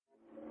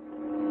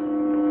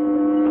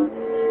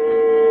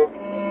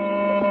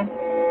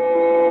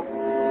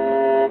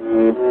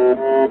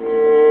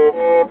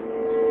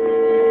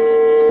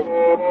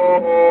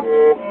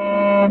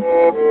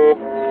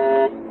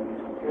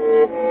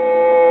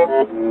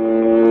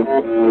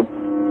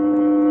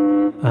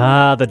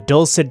Ah, the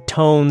dulcet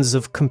tones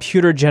of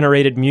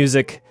computer-generated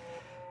music.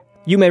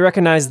 You may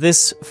recognize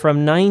this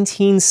from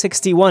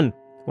 1961,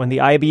 when the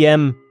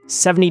IBM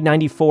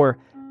 7094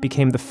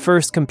 became the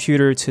first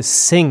computer to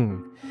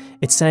sing.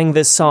 It sang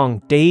this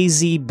song,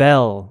 Daisy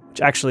Bell,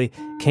 which actually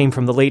came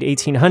from the late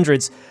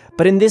 1800s.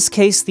 But in this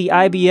case, the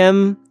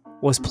IBM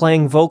was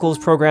playing vocals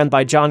programmed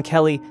by John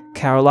Kelly,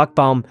 Carol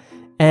Lochbaum,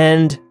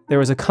 and there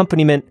was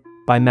accompaniment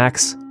by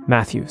Max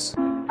Matthews.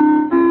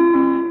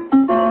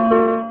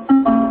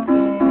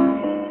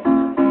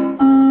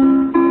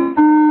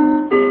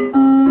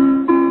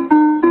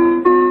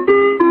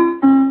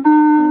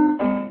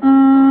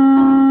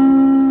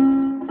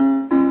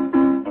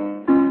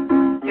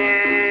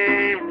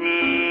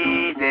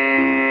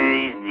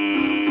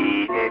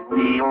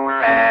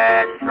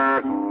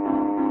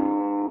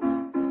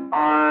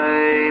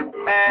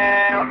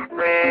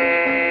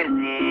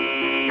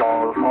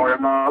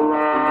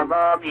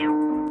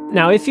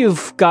 Now, if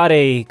you've got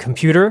a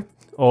computer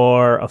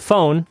or a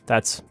phone,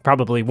 that's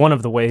probably one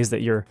of the ways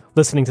that you're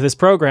listening to this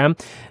program,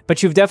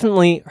 but you've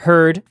definitely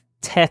heard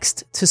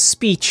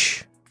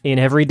text-to-speech in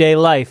everyday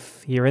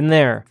life here and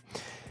there.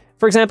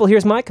 For example,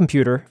 here's my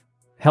computer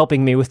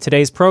helping me with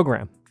today's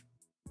program.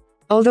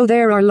 Although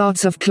there are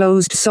lots of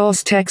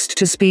closed-source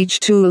text-to-speech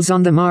tools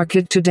on the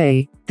market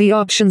today, the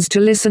options to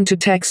listen to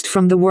text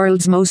from the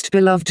world's most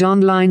beloved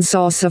online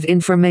source of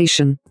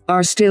information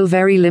are still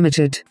very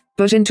limited.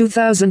 But in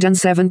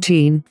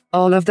 2017,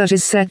 all of that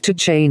is set to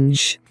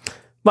change.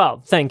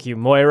 Well, thank you,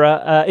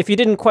 Moira. If you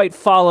didn't quite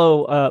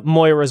follow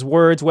Moira's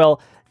words, well,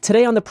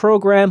 today on the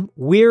program,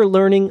 we're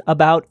learning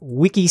about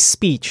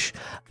Wikispeech,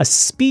 a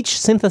speech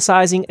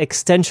synthesizing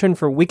extension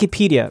for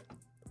Wikipedia.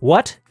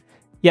 What?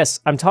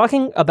 Yes, I'm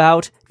talking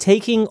about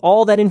taking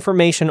all that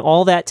information,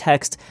 all that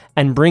text,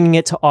 and bringing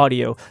it to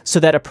audio so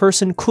that a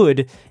person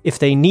could, if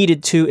they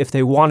needed to, if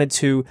they wanted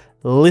to,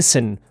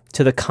 listen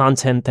to the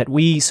content that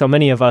we, so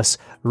many of us,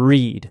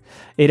 read.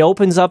 It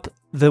opens up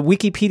the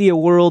Wikipedia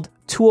world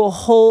to a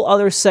whole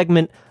other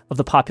segment of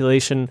the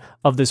population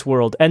of this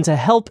world. And to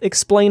help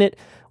explain it,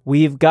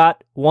 we've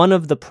got one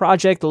of the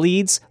project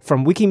leads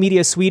from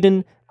Wikimedia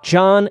Sweden.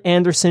 John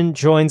Anderson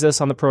joins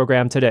us on the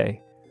program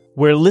today.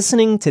 We're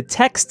listening to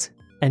text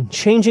and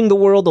changing the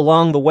world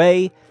along the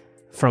way.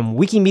 From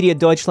Wikimedia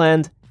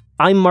Deutschland,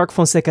 I'm Mark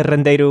Fonseca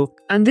Rendeiro.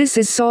 And this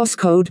is Source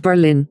Code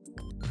Berlin.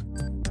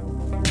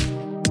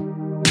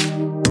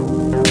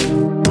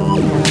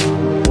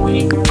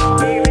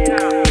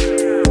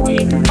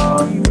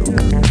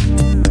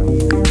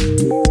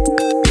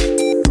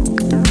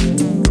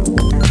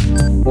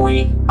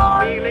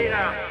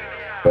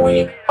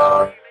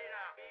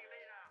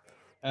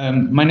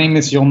 My name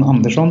is John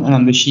Andersson, and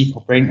I'm the Chief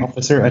Operating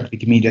Officer at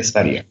Wikimedia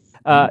Sverige.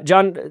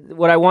 John,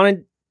 what I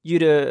wanted you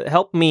to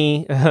help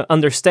me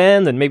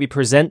understand and maybe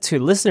present to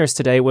listeners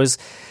today was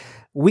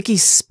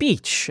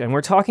Wikispeech, and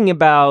we're talking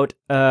about,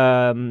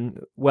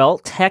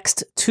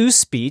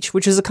 text-to-speech,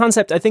 which is a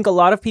concept I think a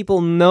lot of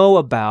people know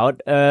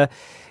about. I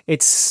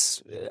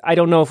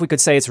don't know if we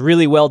could say it's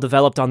really well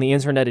developed on the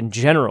internet in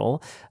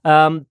general,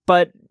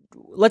 but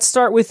let's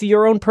start with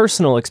your own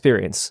personal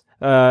experience.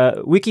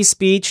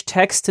 Wikispeech,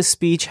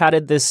 text-to-speech, how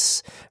did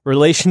this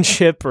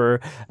relationship or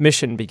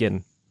mission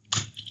begin?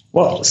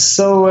 Well,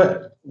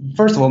 so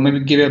first of all, maybe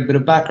give you a bit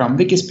of background.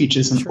 Wikispeech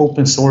is an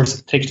open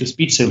source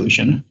text-to-speech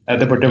solution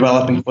that we're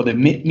developing for the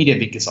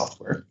MediaWiki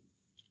software.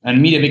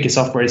 And MediaWiki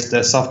software is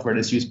the software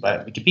that's used by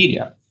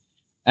Wikipedia.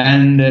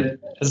 And as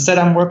I said,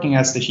 I'm working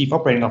as the Chief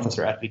Operating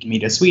Officer at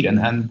Wikimedia Sweden,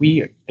 and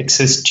we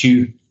exist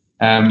to,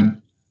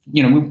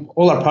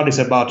 all our projects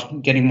are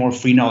about getting more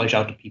free knowledge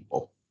out to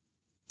people.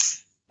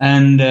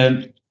 And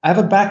I have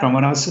a background.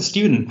 When I was a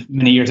student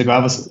many years ago, I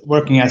was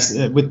working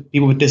with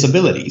people with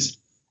disabilities.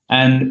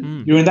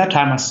 And during that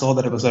time, I saw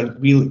that it was a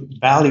real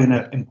value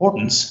and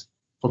importance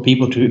for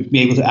people to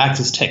be able to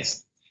access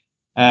text,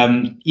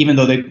 even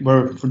though they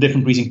were, for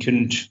different reasons,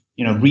 couldn't,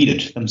 read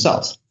it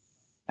themselves.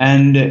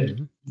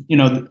 And,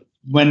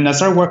 when I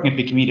started working at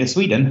Wikimedia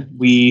Sweden,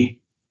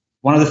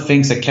 one of the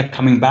things that kept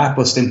coming back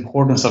was the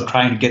importance of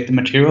trying to get the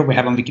material we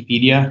have on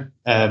Wikipedia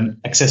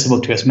accessible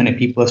to as many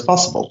people as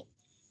possible.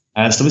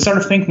 So we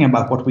started thinking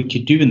about what we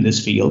could do in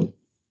this field.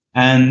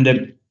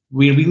 And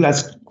we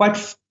realized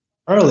quite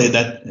early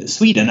that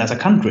Sweden as a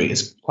country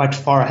is quite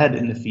far ahead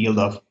in the field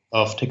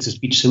of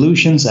text-to-speech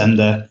solutions and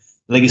the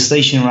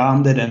legislation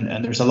around it.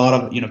 And there's a lot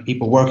of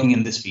people working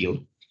in this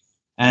field.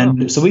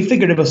 And so we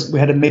figured we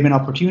had maybe an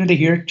opportunity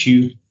here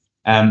to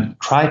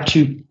try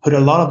to put a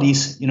lot of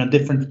these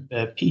different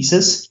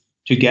pieces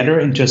together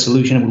into a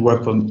solution that would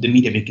work for the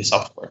MediaWiki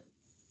software.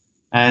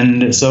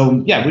 And so,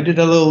 we did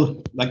a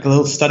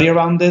little study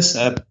around this,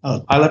 a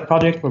pilot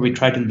project where we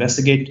tried to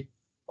investigate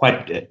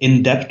quite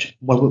in depth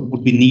what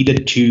would be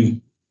needed to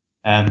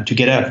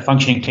get a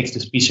functioning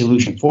text-to-speech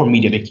solution for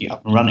MediaWiki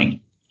up and running.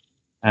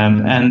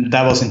 And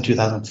that was in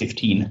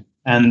 2015.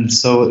 And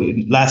so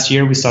last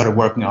year we started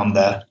working on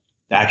the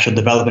actual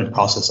development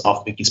process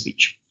of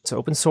Wikispeech. It's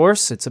open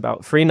source. It's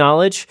about free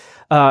knowledge.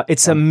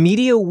 It's a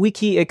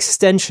MediaWiki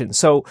extension.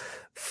 So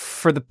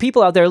for the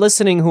people out there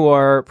listening who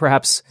are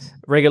perhaps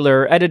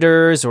regular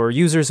editors or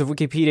users of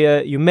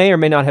Wikipedia, you may or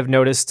may not have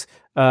noticed,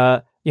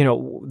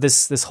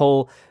 this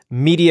whole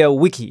media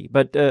wiki.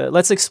 But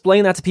let's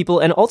explain that to people,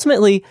 and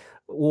ultimately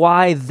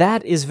why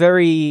that is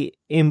very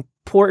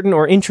important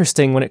or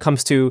interesting when it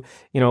comes to,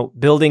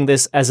 building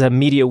this as a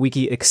media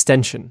wiki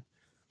extension.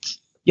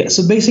 Yeah,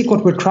 so basically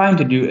what we're trying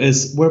to do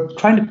is we're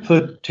trying to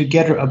put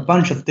together a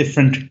bunch of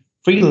different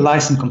free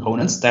license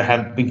components that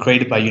have been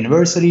created by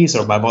universities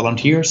or by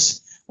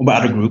volunteers or by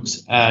other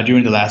groups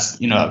during the last,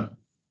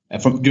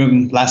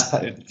 during the last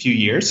few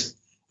years,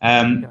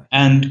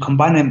 and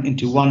combine them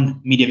into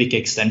one MediaWiki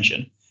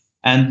extension.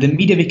 And the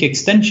MediaWiki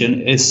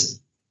extension is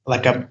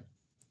like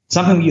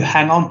something you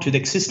hang on to the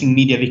existing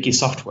MediaWiki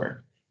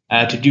software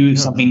to do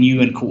something new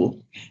and cool.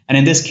 And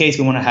in this case,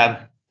 we want to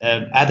have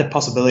add the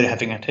possibility of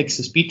having a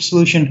text-to-speech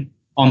solution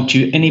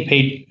onto any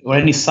page or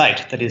any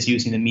site that is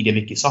using the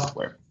MediaWiki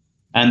software.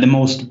 And the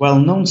most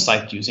well-known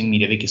site using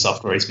MediaWiki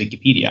software is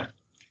Wikipedia.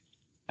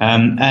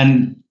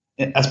 And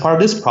as part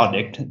of this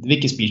project, the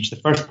Wikispeech, the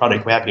first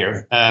project we have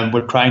here,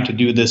 we're trying to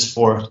do this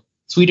for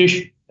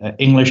Swedish,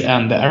 English,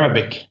 and the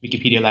Arabic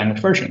Wikipedia language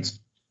versions.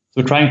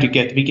 So we're trying to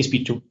get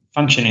Wikispeech to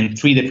function in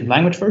 3 different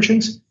language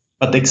versions,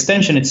 but the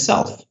extension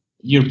itself,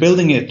 we're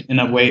building it in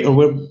a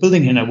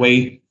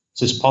way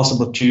so it's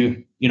possible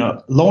to,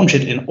 launch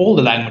it in all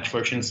the language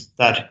versions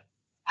that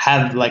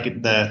have like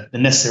the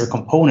necessary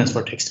components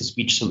for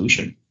text-to-speech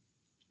solution,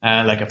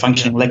 like a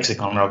functioning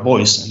lexicon or a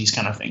voice and these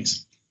kind of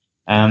things.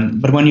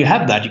 But when you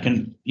have that, you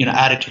can,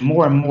 add it to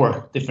more and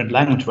more different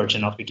language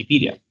versions of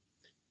Wikipedia.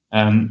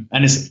 And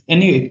it's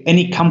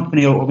any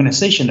company or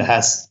organization that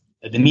has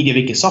the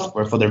MediaWiki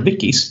software for their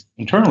wikis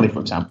internally, for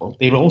example,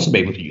 they will also be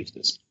able to use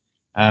this.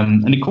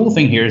 And the cool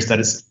thing here is that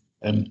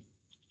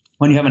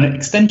when you have an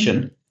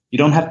extension, you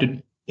don't have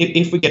to,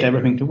 if we get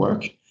everything to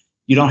work,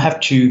 you don't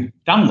have to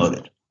download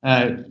it.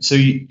 So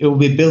it will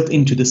be built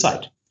into the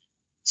site.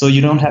 So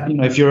you don't have,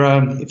 if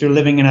you're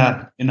living in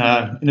a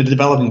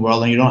developing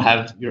world and you don't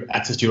have your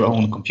access to your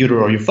own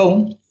computer or your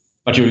phone,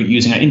 but you're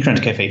using an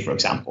internet cafe, for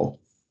example,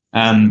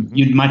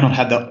 you might not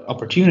have the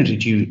opportunity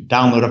to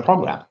download a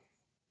program.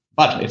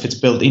 But if it's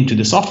built into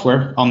the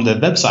software on the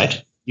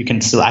website, you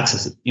can still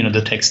access it,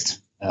 the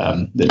text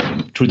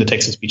through the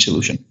text-to-speech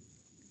solution.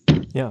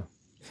 Yeah.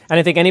 And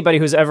I think anybody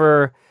who's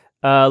ever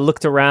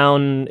looked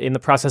around in the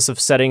process of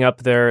setting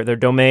up their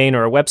domain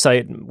or a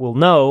website will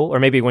know, or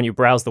maybe when you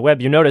browse the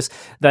web, you notice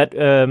that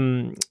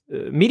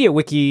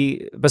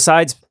MediaWiki,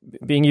 besides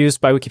being used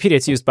by Wikipedia,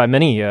 it's used by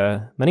many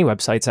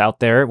websites out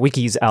there,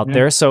 wikis out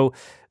there. So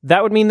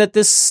that would mean that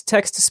this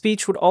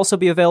text-to-speech would also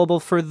be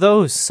available for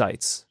those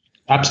sites.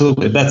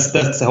 Absolutely. That's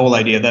the whole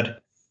idea,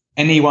 that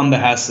anyone that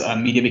has a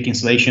MediaWiki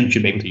installation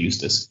should be able to use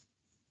this.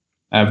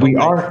 We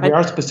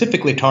are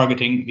specifically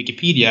targeting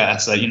Wikipedia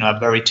as a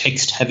very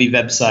text-heavy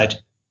website,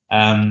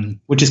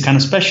 which is kind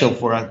of special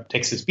for a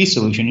text-to-speech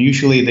solution.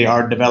 Usually, they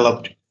are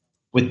developed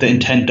with the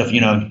intent of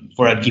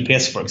for a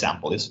GPS, for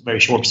example, it's very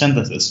short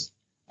sentences.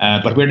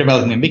 But we're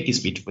developing a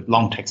Wikispeech with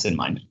long text in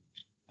mind.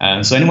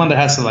 So anyone that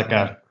has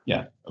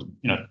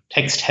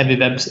text-heavy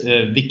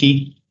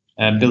wiki,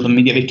 build a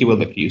MediaWiki will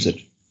be able to use it.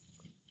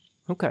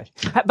 Okay.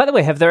 By the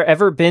way, have there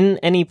ever been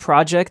any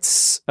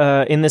projects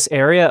in this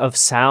area of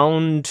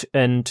sound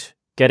and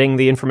getting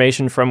the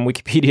information from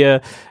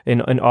Wikipedia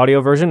in an audio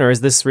version, or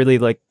is this really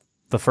like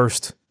the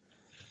first?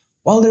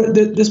 Well,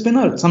 there's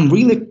been some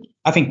really,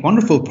 I think,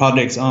 wonderful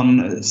projects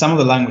on some of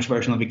the language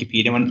version of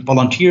Wikipedia when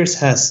volunteers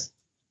has,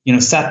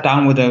 sat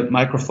down with a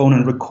microphone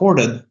and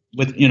recorded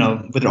with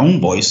their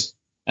own voice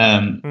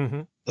a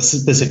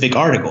specific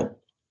article,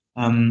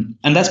 and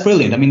that's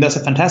brilliant. I mean, that's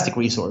a fantastic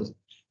resource.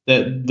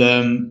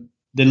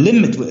 The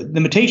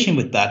limitation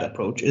with that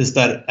approach is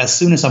that as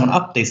soon as someone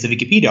updates the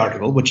Wikipedia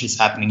article, which is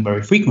happening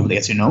very frequently,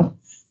 as you know,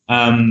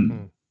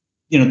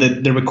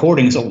 the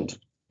recording is old.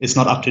 It's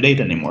not up to date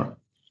anymore.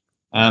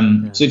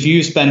 So if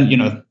you spend,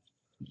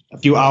 a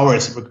few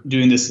hours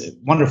doing this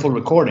wonderful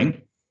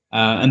recording,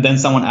 and then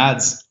someone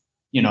adds,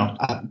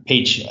 a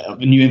page of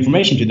new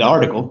information to the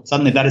article,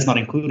 suddenly that is not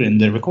included in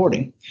the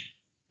recording.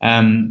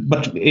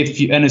 But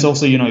it's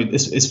also,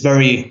 it's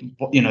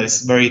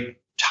very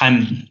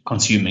time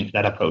consuming,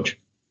 that approach.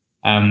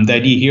 The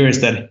idea here is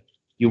that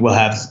you will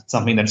have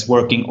something that's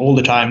working all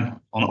the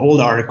time on all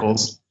the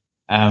articles,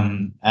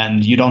 and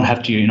you don't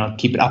have to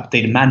keep it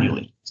updated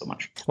manually so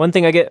much. One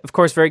thing I get, of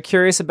course, very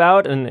curious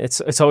about, and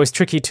it's always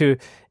tricky to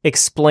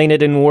explain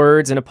it in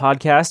words in a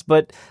podcast,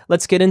 but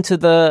let's get into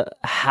the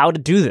how to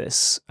do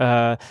this.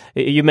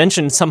 You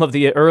mentioned some of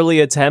the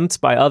early attempts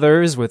by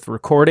others with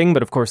recording,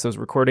 but of course those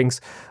recordings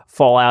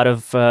fall out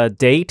of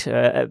date.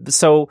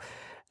 So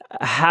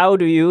how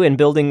do you, in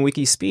building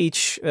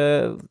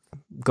Wikispeech,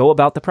 go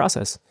about the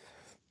process?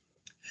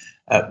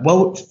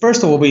 Well,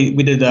 first of all, we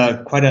did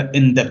quite an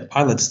in-depth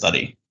pilot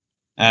study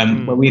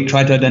where we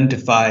tried to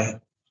identify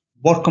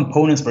what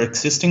components were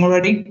existing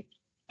already,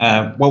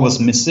 what was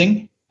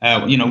missing,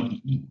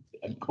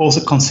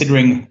 also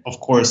considering, of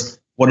course,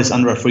 what is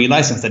under a free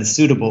license that is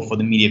suitable for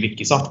the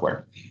MediaWiki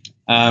software.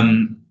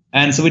 And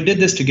And so we did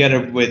this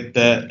together with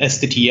the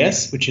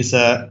STTS, which is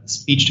a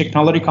speech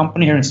technology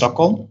company here in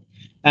Stockholm,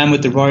 and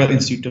with the Royal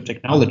Institute of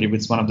Technology,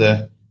 which is one of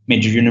the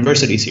major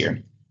universities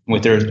here,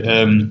 with their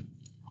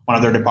one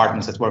of their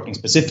departments that's working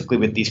specifically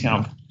with these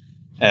kind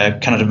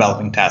of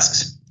developing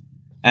tasks.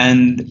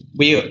 And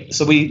we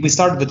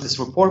started with this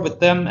report with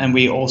them, and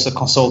we also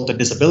consulted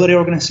disability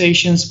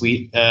organizations.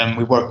 We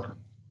worked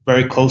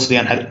very closely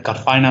and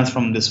got finance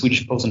from the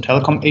Swedish Post and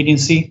Telecom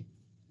Agency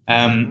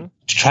to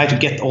try to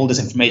get all this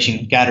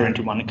information gathered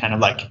into one kind of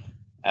like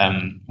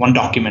one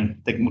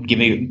document that would give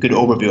a good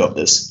overview of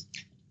this.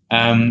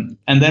 And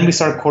then we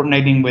started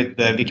coordinating with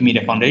the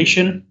Wikimedia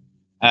Foundation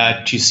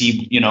to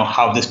see,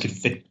 how this could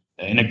fit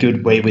in a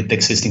good way with the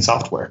existing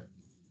software.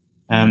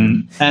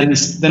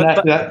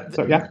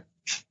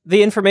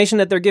 The information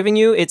that they're giving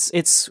you,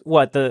 it's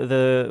what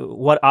the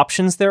what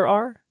options there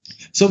are.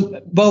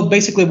 So, well,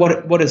 basically,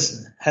 what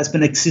has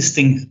been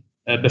existing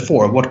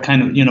before, what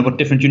kind of what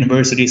different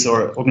universities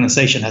or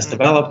organization has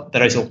developed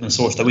that is open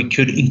source that we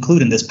could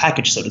include in this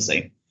package, so to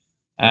say.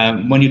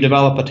 When you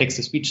develop a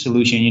text-to-speech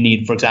solution, you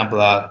need, for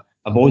example, a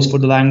voice for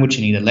the language.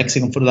 You need a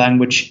lexicon for the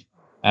language.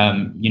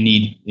 You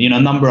need a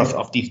number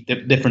of these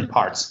different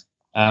parts.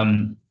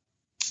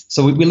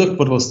 So we looked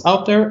what was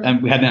out there,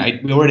 and we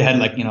already had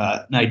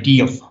an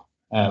idea of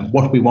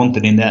what we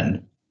wanted in the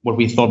end, what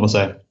we thought was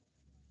a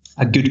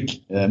good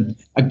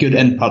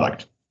end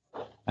product,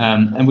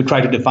 and we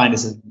tried to define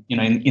this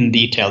in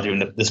detail during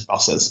this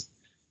process.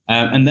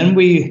 And then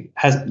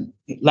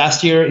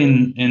last year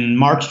in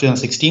March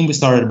 2016 we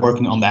started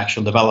working on the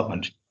actual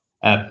development,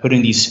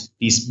 putting these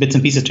bits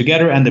and pieces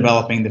together and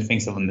developing the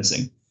things that were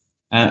missing.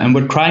 And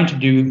we're trying to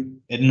do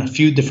it in a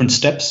few different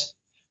steps.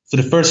 So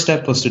the first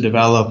step was to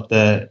develop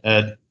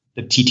the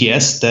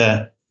TTS,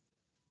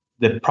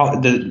 the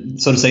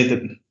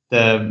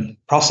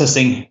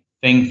processing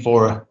thing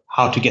for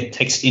how to get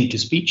text into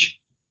speech,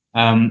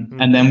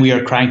 and then we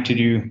are trying to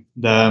do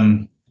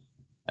the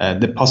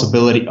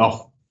possibility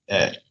of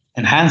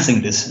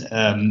enhancing this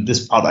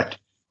product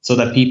so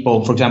that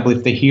people, for example,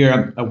 if they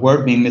hear a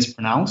word being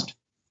mispronounced,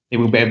 they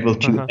will be able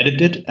to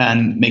edit it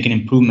and make an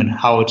improvement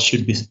how it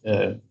should be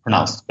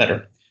pronounced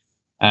better,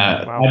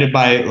 either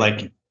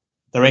by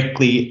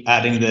directly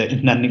adding the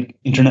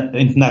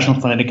International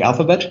Phonetic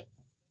Alphabet,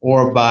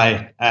 or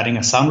by adding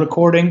a sound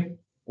recording,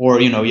 or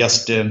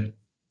just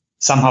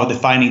somehow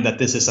defining that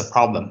this is a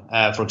problem.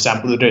 For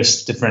example,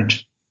 there's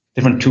different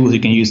tools you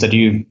can use that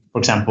you, for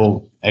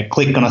example,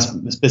 click on a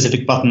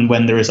specific button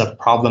when there is a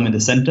problem in the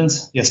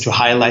sentence, just to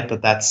highlight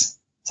that that's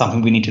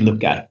something we need to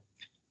look at.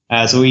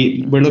 So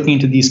we're looking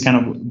into these kind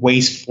of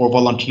ways for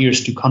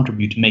volunteers to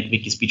contribute to make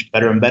Wikispeech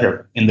better and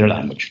better in their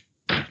language.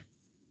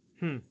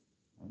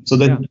 So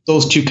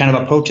those two kind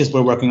of approaches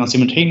we're working on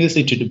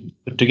simultaneously to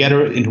put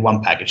together into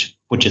one package,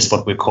 which is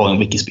what we're calling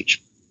Wikispeech.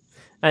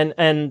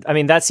 And I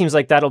mean, that seems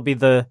like that'll be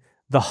the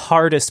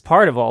hardest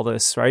part of all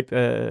this, right?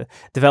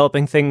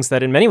 Developing things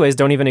that in many ways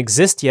don't even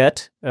exist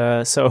yet.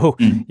 So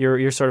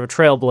you're sort of a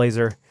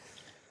trailblazer.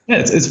 Yeah,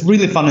 it's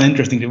really fun and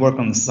interesting to work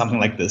on something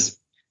like this.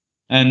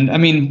 And I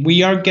mean, we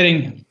have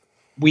gotten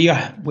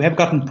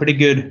pretty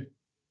good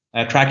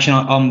traction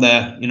on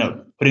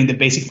the putting the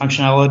basic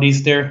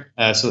functionalities there.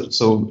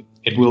 So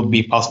it will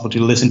be possible to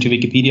listen to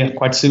Wikipedia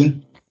quite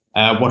soon.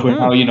 What we're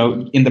now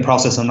in the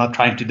process of not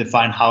trying to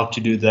define how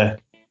to do the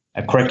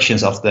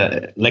corrections of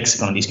the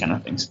lexicon and these kind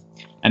of things.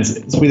 And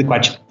it's really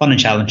quite fun and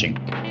challenging.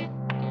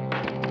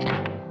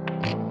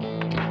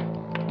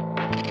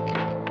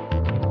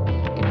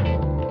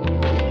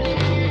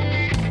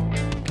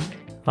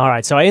 All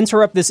right, so I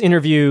interrupt this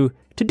interview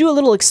to do a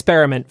little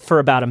experiment for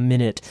about a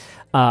minute.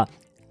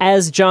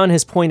 As John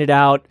has pointed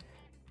out,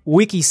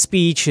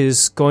 Wikispeech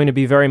is going to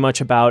be very much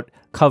about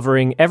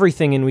covering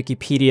everything in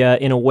Wikipedia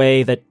in a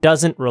way that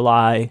doesn't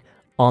rely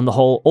on the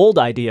whole old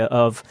idea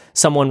of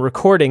someone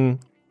recording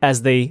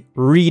as they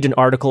read an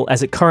article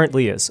as it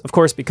currently is. Of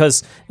course,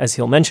 because, as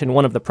he'll mention,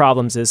 one of the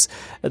problems is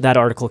that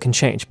article can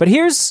change. But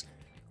here's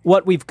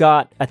what we've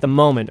got at the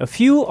moment. A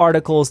few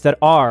articles that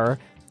are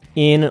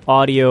in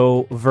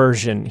audio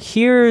version.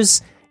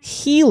 Here's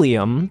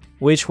Helium,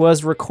 which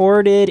was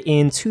recorded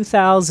in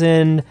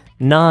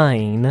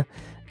 2009,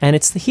 and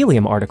it's the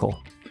Helium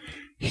article.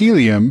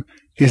 Helium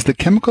is the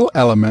chemical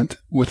element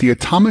with the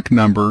atomic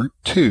number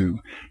 2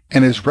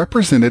 and is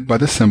represented by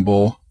the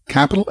symbol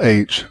capital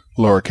H,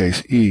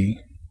 lowercase e.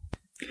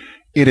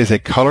 It is a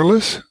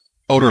colorless,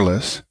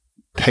 odorless,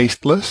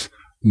 tasteless,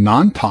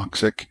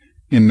 non-toxic,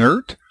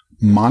 inert,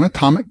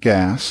 monatomic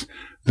gas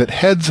that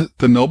heads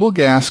the noble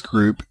gas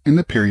group in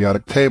the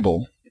periodic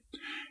table.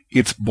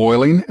 Its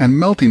boiling and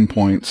melting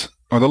points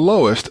are the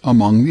lowest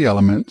among the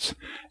elements,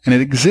 and it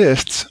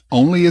exists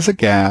only as a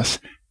gas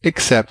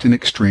except in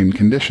extreme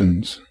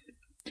conditions.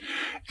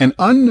 An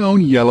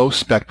unknown yellow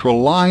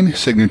spectral line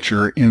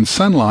signature in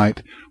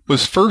sunlight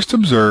was first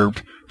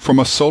observed from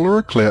a solar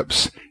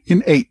eclipse in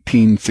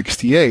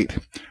 1868.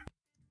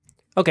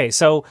 Okay,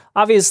 so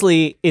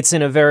obviously it's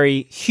in a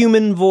very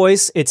human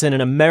voice, it's in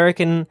an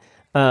American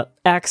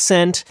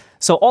accent,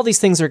 so all these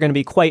things are going to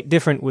be quite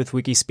different with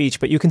Wikispeech,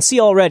 but you can see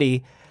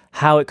already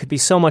how it could be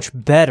so much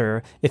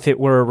better if it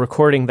were a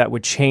recording that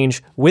would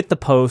change with the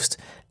post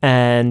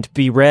and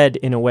be read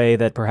in a way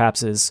that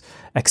perhaps is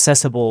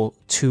accessible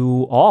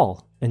to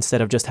all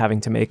instead of just having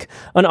to make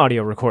an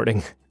audio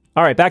recording.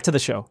 All right, back to the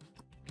show.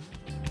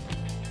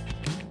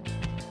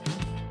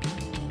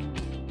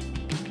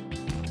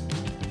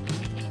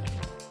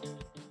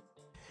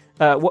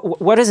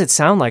 What does it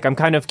sound like? I'm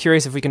kind of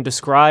curious if we can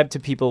describe to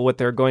people what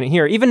they're going to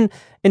hear, even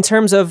in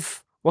terms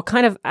of what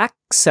kind of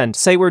accent.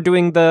 Say we're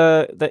doing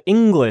the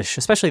English,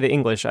 especially the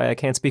English. I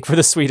can't speak for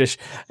the Swedish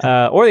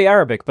or the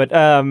Arabic, but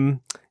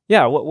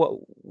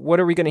what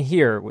are we going to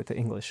hear with the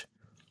English?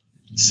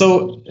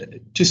 So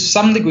to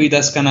some degree,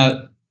 that's going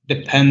to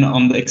depend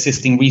on the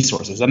existing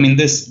resources. I mean,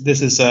 this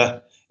is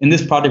in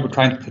this project, we're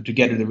trying to put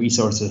together the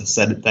resources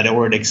that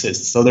already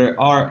exist. So there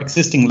are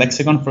existing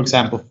lexicon, for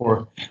example,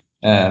 for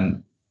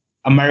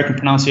American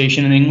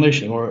pronunciation in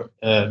English or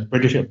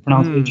British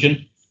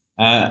pronunciation.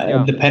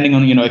 Depending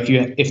on,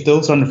 if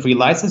those are on a free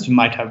license, you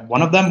might have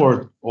one of them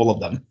or all of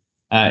them.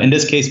 In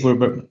this case,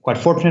 we're quite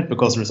fortunate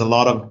because there's a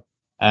lot of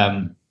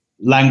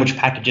language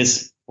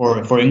packages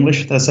for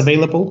English that's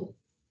available.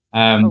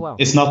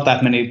 It's not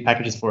that many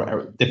packages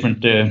for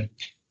different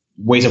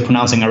ways of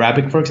pronouncing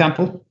Arabic, for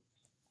example.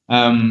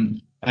 But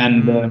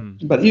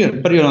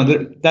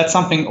that's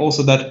something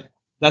also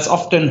that's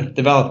often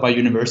developed by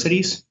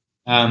universities.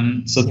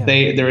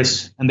 They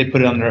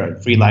put it under a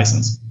free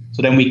license.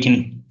 So then we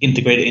can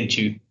integrate it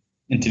into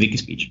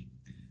Wikispeech.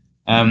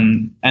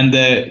 And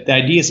the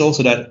idea is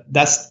also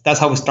that's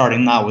how we're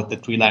starting now with the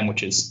three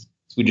languages,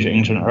 Swedish,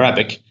 English, and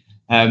Arabic.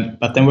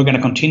 But then we're going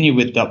to continue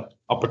with the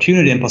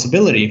opportunity and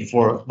possibility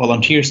for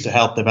volunteers to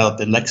help develop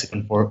the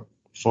lexicon for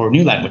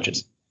new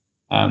languages.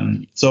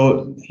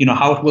 So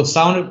how it will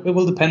sound, it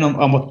will depend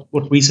on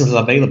what resources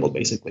are available,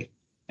 basically,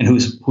 and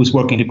who's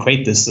working to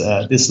create this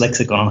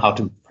lexicon on how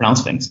to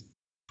pronounce things.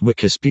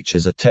 Wikispeech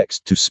is a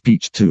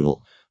text-to-speech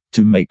tool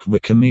to make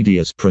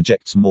Wikimedia's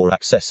projects more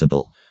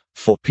accessible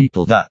for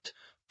people that,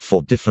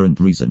 for different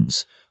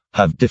reasons,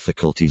 have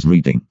difficulties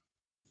reading.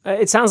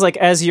 It sounds like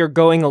as you're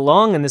going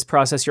along in this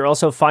process, you're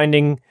also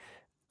finding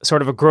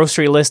sort of a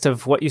grocery list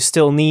of what you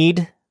still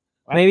need,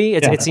 maybe?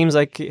 It seems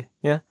like,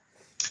 yeah.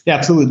 Yeah,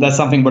 absolutely. That's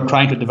something we're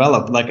trying to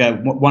develop. Like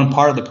one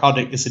part of the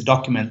project is to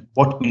document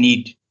what we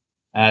need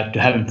to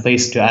have in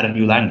place to add a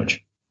new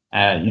language.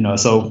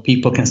 So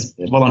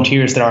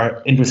volunteers that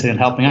are interested in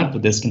helping out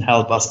with this can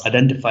help us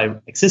identify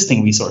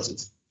existing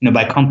resources,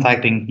 by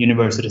contacting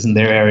universities in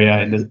their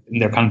area, in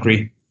their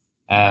country,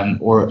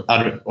 or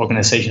other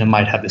organizations that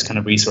might have this kind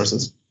of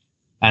resources,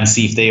 and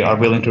see if they are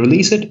willing to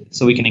release it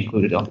so we can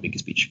include it onto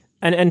Wikispeech.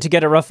 And to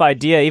get a rough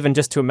idea, even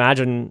just to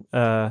imagine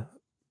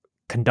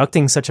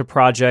conducting such a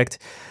project,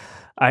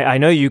 I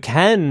know you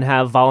can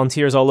have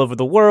volunteers all over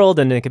the world,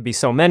 and it could be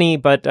so many,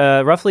 but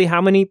roughly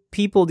how many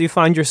people do you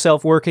find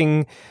yourself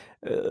working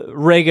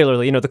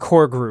regularly, the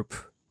core group?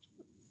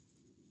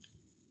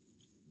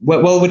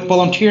 Well, with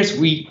volunteers,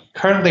 we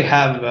currently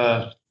have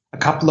a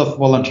couple of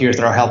volunteers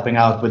that are helping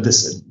out with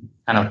this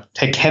kind of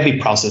tech-heavy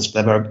process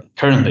that we're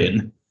currently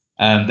in,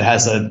 that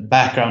has a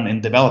background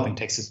in developing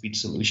text-to-speech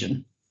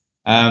solution.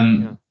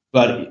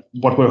 But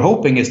what we're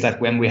hoping is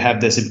that when we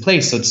have this in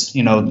place, so it's,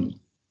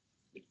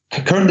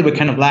 currently we're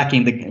kind of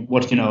lacking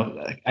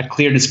a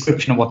clear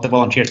description of what the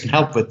volunteers can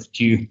help with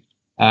to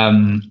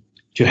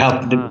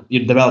help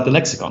develop the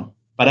lexicon.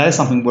 But that is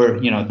something we're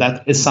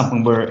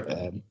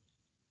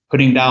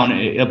putting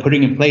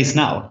in place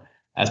now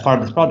as part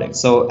of this project.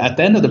 So at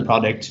the end of the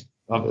project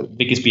of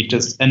Wikispeech,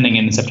 just ending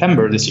in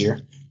September this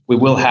year, we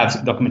will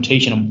have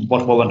documentation on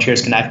what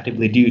volunteers can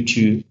actively do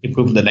to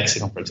improve the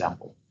lexicon, for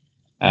example.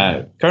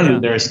 Currently,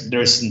 there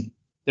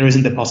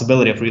isn't the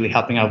possibility of really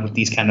helping out with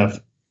these kind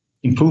of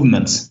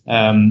improvements.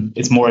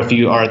 It's more if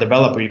you are a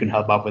developer, you can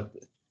help out with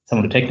some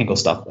of the technical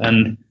stuff,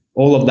 and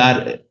all of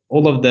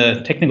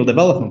the technical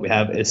development we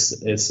have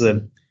is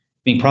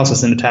being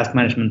processed in the task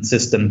management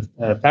system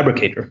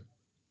Fabricator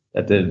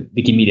that the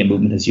Wikimedia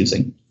movement is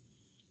using.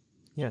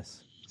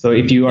 Yes. So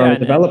if you are a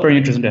developer and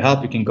interested to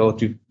help, you can go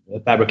to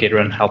Fabricator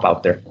and help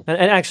out there.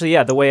 And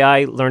actually, the way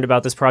I learned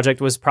about this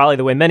project was probably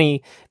the way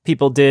many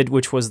people did,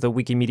 which was the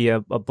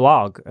Wikimedia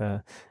blog.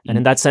 And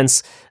in that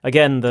sense,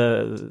 again,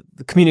 the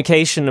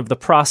communication of the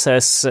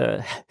process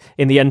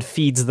in the end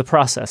feeds the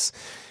process.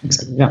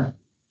 Exactly, yeah.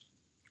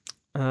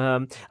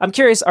 I'm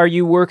curious, are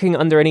you working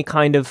under any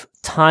kind of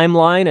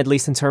timeline, at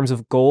least in terms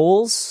of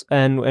goals?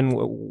 And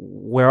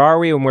where are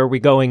we and where are we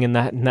going in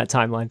that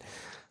timeline?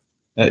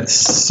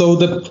 So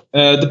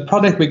the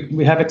project,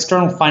 we have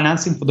external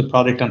financing for the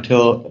project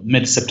until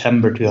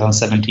mid-September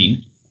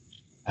 2017.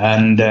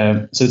 And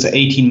so it's an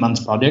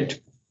 18-month project.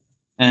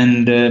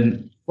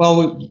 And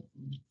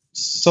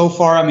so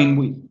far,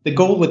 the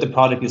goal with the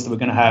project is that we're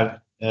going to have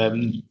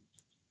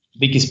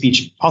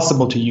Wikispeech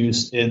possible to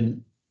use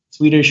in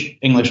Swedish,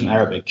 English, and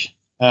Arabic.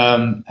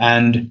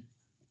 And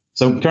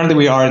so currently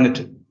we are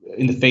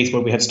in the phase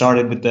where we have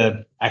started with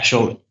the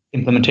actual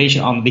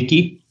implementation on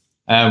Wiki,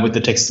 with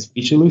the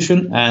text-to-speech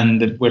solution,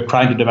 and we're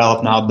trying to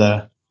develop now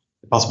the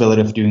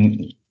possibility of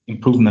doing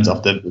improvements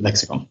of the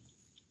lexicon.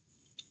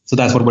 So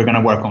that's what we're going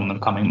to work on in the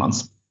coming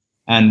months.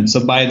 And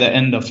so by the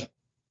end of,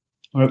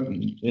 or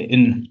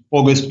in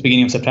August,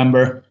 beginning of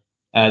September,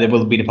 there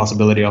will be the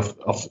possibility of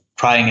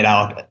trying it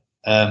out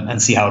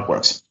and see how it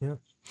works. Yeah.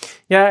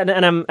 Yeah,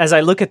 and as I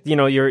look at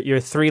your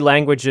three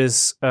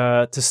languages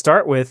to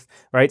start with,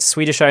 right?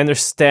 Swedish I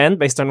understand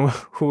based on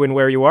who and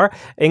where you are.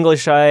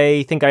 English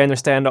I think I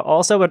understand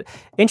also, but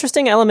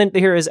interesting element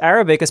here is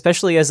Arabic,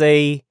 especially as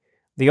the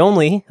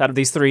only out of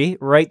these three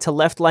right to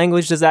left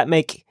language. Does that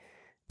make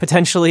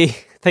potentially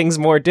things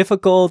more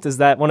difficult? Is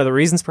that one of the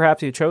reasons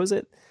perhaps you chose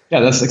it? Yeah,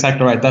 that's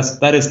exactly right.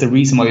 That is the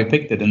reason why we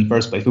picked it in the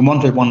first place. We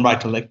wanted one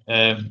right to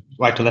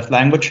left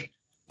language.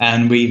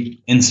 And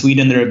in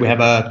Sweden, we have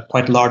a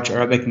quite large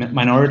Arabic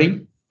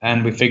minority,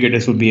 and we figured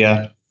this would be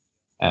an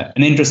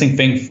interesting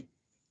thing,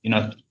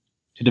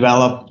 to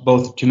develop,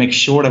 both to make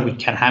sure that we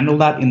can handle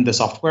that in the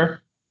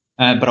software,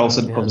 but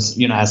also because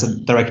has a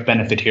direct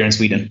benefit here in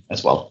Sweden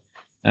as well.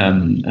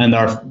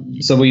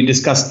 So we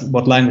discussed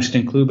what language to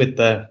include with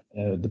the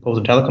Post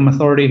and Telecom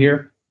Authority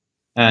here,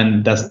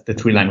 and that's the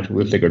three languages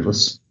we figured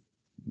was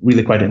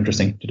really quite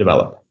interesting to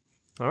develop.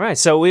 All right.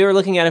 So we are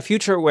looking at a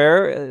future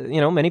where,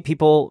 many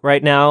people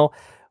right now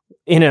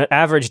in an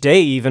average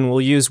day even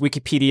will use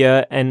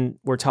Wikipedia, and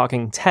we're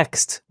talking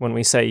text when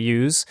we say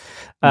use.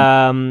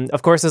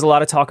 Of course, there's a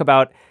lot of talk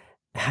about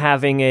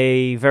having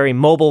a very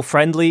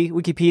mobile-friendly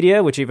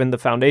Wikipedia, which even the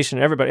foundation,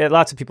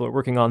 lots of people are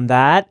working on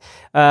that.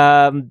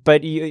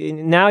 But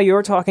now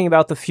you're talking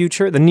about the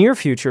future, the near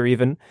future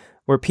even,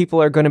 where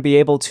people are going to be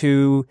able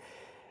to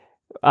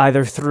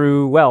either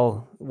through,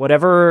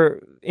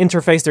 whatever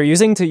interface they're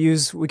using to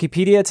use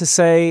Wikipedia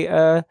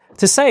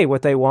to say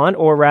what they want,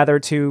 or rather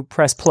to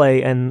press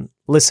play and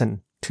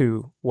listen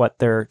to what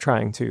they're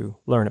trying to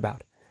learn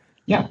about.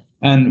 Yeah,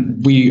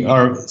 and we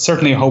are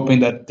certainly hoping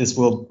that this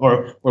will,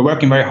 or we're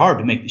working very hard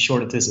to make sure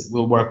that this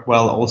will work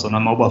well also on a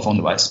mobile phone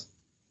device.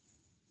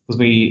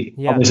 Because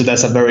obviously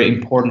that's a very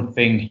important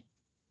thing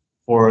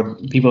for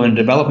people in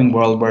the developing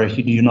world, where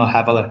you don't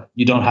have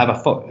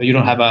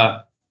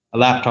a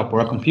laptop or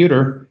a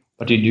computer,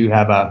 but you do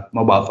have a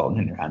mobile phone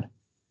in your hand.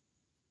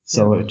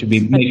 So to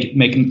be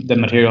making the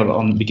material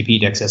on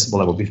Wikipedia accessible,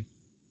 that would be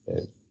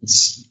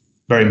it's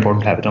very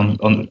important to have it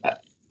on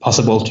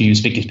possible to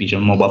use Wikispeech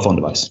on a mobile phone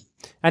device.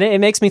 And it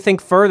makes me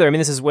think further. I mean,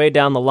 this is way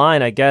down the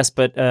line, I guess,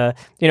 but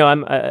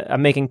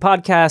I'm making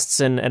podcasts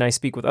and I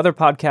speak with other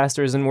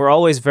podcasters, and we're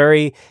always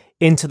very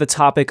into the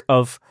topic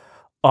of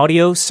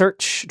audio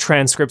search,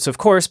 transcripts, of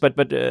course, but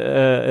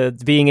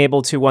being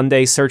able to one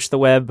day search the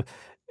web,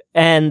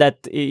 and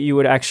that you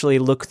would actually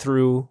look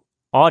through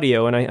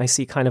audio. And I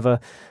see kind of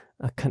a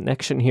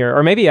connection here,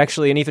 or maybe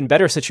actually an even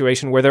better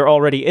situation where there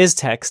already is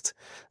text.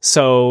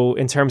 So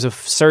in terms of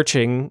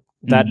searching,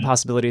 that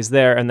possibility is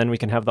there, and then we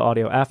can have the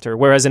audio after.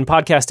 Whereas in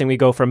podcasting, we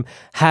go from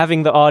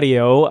having the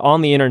audio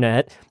on the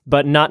internet,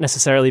 but not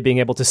necessarily being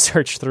able to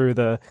search through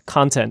the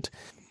content.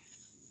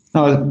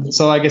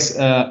 So I guess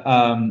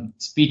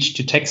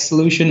speech-to-text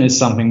solution is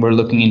something we're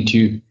looking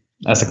into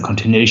as a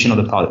continuation of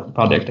the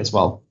project as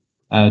well.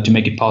 To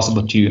make it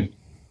possible to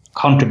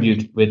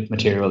contribute with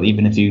material,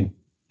 even if you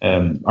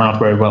are not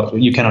very well,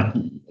 you cannot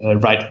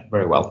write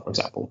very well, for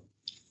example.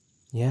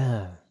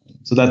 Yeah.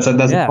 So that's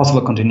a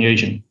possible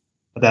continuation,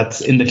 but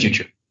that's in the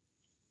future.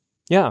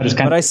 Yeah,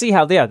 but I see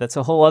how that's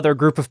a whole other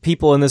group of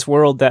people in this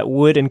world that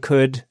would and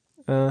could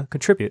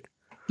contribute.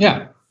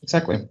 Yeah,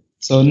 exactly.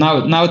 So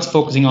now it's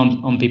focusing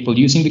on people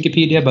using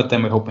Wikipedia, but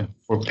then we're hoping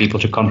for people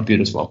to contribute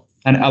as well.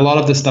 And a lot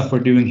of the stuff we're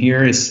doing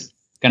here is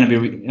going to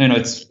be,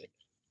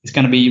 it's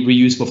going to be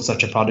reusable for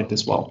such a project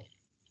as well,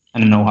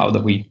 and the know-how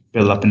that we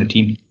build up in the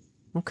team.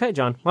 Okay,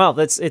 John. Well,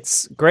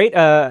 it's great.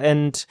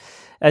 And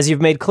as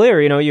you've made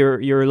clear,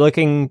 you're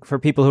looking for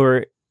people who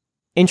are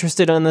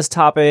interested in this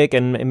topic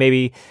and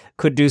maybe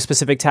could do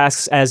specific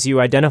tasks as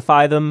you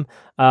identify them.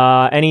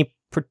 Any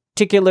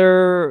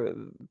particular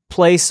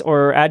place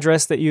or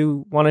address that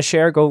you want to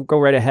share? Go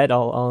right ahead.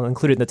 I'll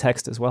include it in the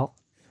text as well.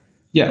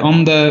 Yeah,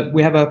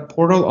 we have a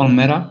portal on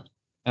Meta,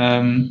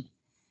 we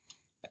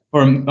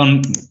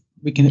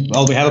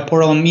have a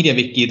portal on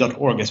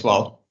mediawiki.org as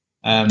well.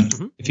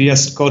 If you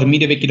just go to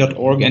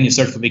mediawiki.org and you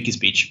search for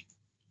Wikispeech,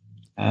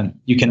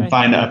 you can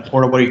find a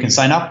portal where you can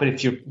sign up, but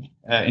if you're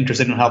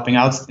interested in helping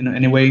out in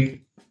any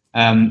way.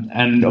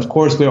 And of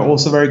course, we're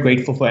also very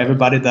grateful for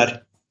everybody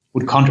that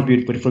would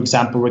contribute with, for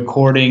example,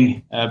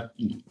 recording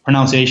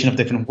pronunciation of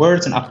different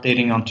words and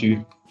updating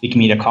onto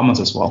Wikimedia Commons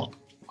as well,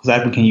 because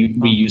that we can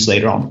reuse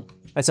later on.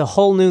 That's a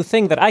whole new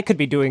thing that I could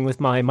be doing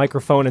with my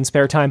microphone in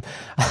spare time.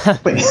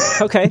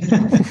 Okay.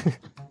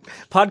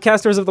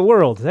 Podcasters of the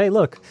world. Hey,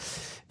 look.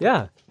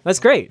 Yeah, that's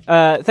great.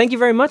 Thank you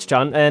very much,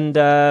 John. And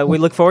we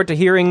look forward to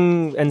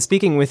hearing and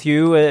speaking with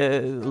you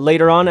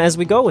later on as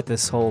we go with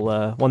this whole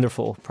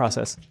wonderful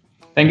process.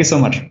 Thank you so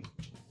much.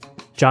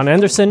 John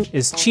Anderson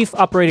is Chief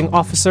Operating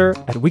Officer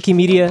at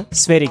Wikimedia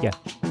Sverige.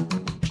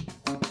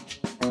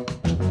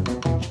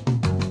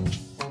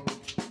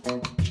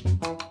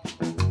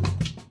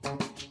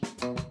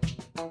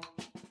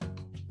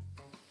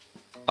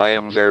 I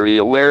am very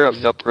aware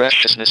of the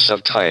preciousness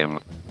of time.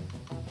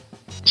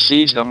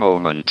 Seize the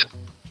moment.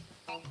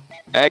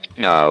 Act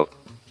now.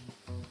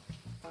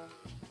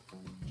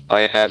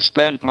 I have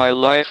spent my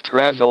life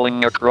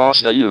traveling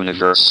across the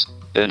universe,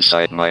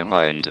 inside my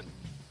mind.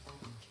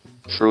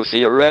 Through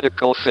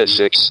theoretical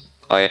physics,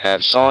 I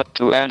have sought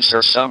to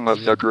answer some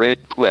of the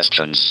great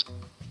questions.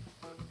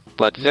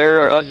 But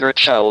there are other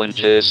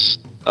challenges,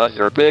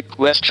 other big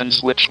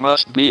questions which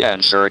must be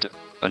answered,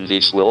 and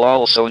these will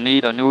also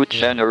need a new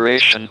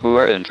generation who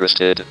are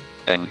interested,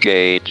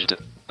 engaged,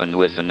 and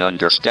with an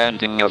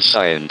understanding of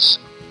science.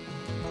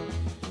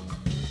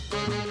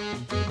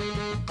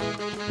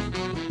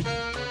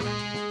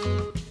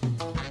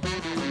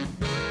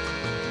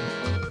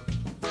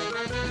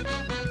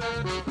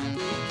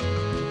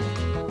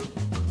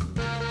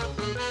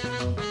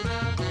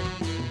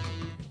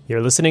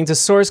 You're listening to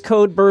Source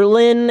Code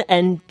Berlin,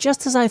 and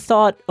just as I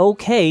thought,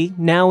 okay,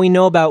 now we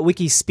know about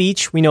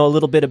Wikispeech, we know a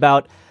little bit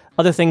about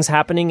other things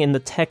happening in the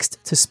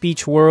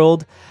text-to-speech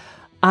world,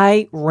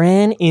 I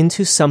ran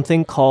into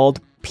something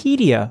called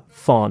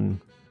Pediafon.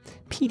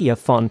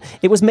 Pediafon.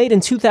 It was made in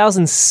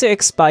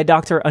 2006 by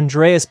Dr.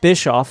 Andreas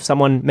Bischoff,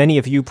 someone many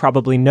of you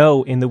probably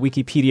know in the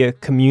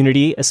Wikipedia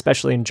community,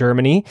 especially in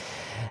Germany.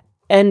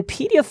 And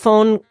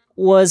Pediafon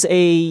was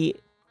a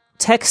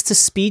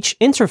text-to-speech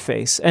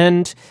interface,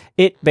 and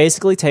it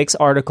basically takes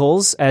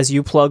articles as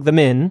you plug them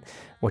in,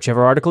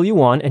 whichever article you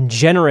want, and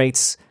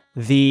generates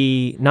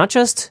the not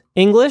just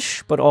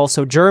English, but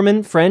also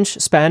German, French,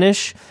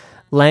 Spanish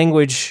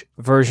language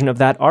version of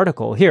that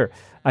article. Here,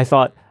 I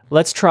thought,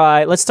 let's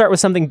start with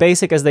something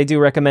basic, as they do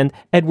recommend,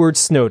 Edward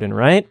Snowden,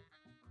 right?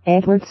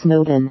 Edward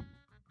Snowden.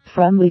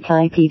 From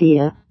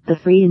Wikipedia, the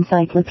free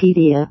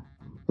encyclopedia.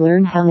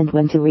 Learn how and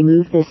when to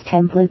remove this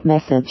template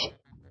message.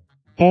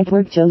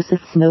 Edward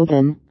Joseph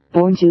Snowden,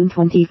 born June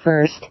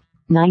 21,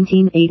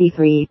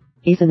 1983,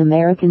 is an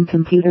American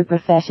computer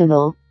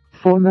professional,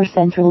 former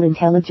Central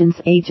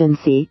Intelligence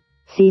Agency,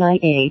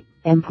 CIA,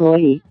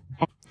 employee.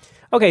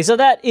 Okay, so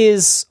that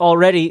is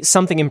already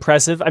something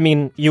impressive. I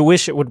mean, you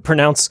wish it would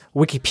pronounce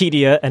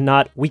Wikipedia and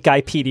not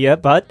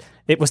Wikipedia, but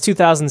it was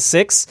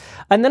 2006.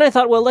 And then I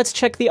thought, well, let's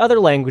check the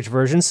other language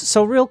versions.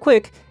 So real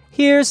quick,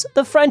 here's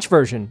the French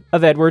version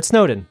of Edward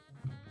Snowden.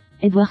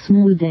 Edward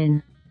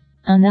Snowden.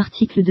 Un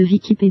article de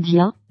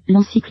Wikipédia,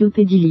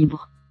 l'encyclopédie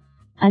libre.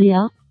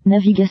 Aléa,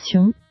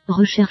 navigation,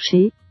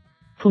 rechercher.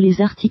 Pour les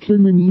articles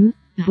homonymes,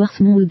 voir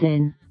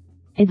Snowden.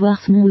 Edward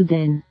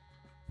Snowden.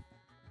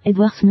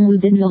 Edward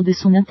Snowden lors de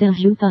son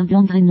interview par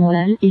Blanc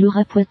Grenoble et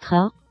Laura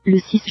Poitras, le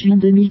 6 juin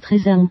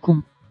 2013 à Hong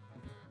Kong.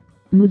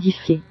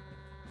 Modifié.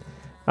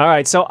 All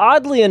right, so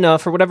oddly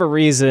enough, for whatever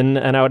reason,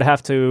 and I would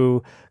have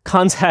to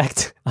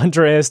contact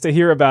Andreas to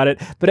hear about it,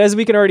 but as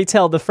we can already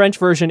tell, the French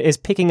version is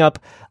picking up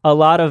a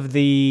lot of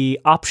the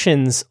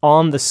options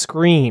on the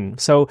screen.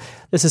 So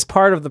this is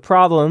part of the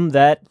problem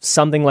that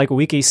something like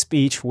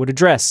Wikispeech would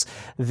address,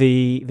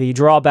 the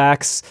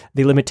drawbacks,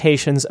 the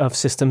limitations of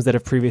systems that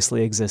have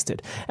previously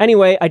existed.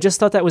 Anyway, I just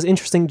thought that was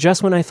interesting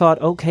just when I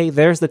thought, okay,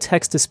 there's the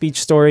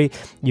text-to-speech story.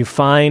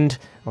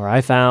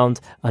 I found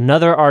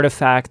another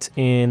artifact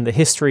in the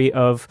history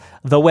of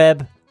the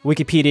web,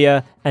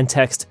 Wikipedia, and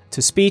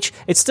text-to-speech.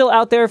 It's still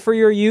out there for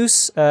your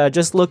use.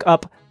 Just look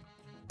up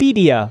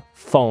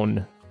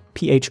Pediafon,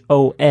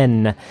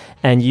 Phon,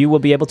 and you will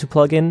be able to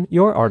plug in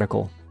your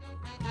article.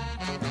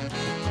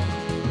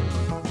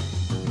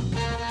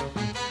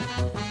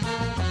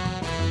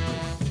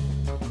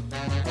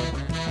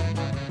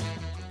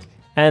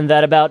 And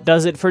that about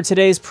does it for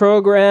today's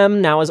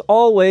program. Now, as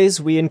always,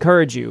 we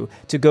encourage you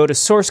to go to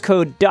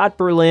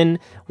sourcecode.berlin,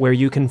 where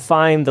you can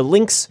find the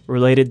links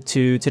related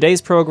to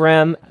today's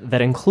program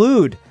that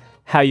include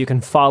how you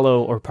can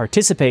follow or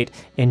participate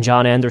in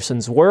John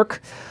Anderson's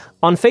work.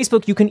 On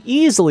Facebook, you can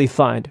easily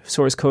find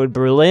Source Code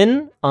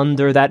Berlin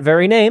under that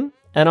very name.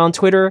 And on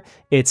Twitter,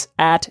 it's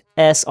at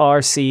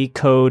SRC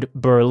Code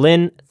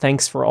Berlin.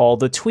 Thanks for all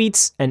the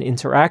tweets and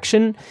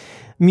interaction.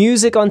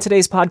 Music on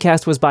today's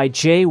podcast was by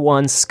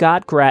J1,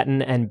 Scott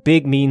Gratton, and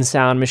Big Mean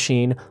Sound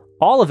Machine,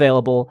 all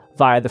available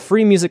via the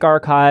Free Music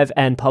Archive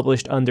and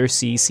published under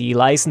CC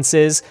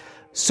licenses.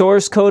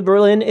 Source Code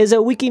Berlin is a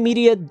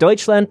Wikimedia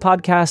Deutschland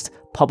podcast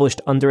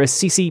published under a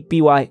CC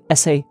BY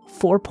SA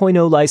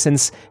 4.0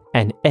 license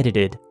and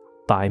edited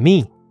by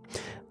me.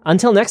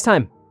 Until next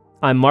time,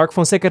 I'm Mark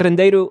Fonseca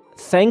Rendeiro.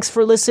 Thanks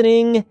for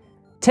listening.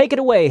 Take it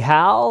away,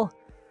 Hal.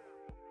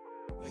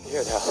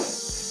 Here now.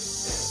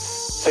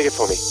 Take it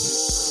for me.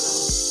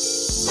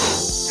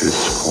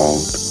 It's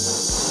called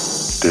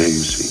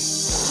Daisy.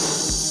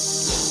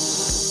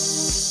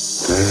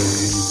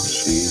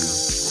 Daisy.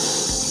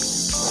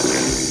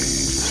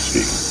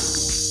 Daisy.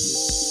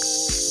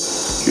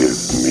 Give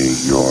me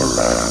your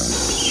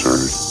answer,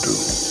 do.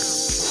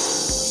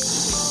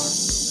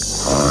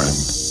 I'm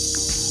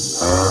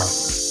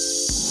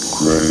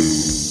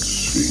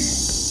crazy.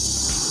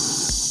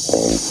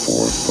 All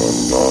for the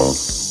love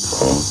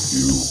of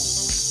you.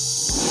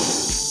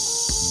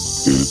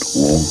 It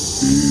won't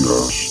be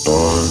a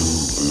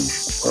stylish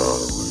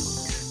marriage.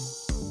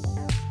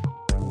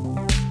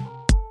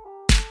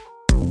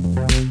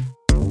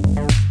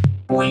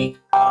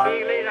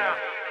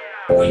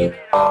 We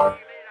are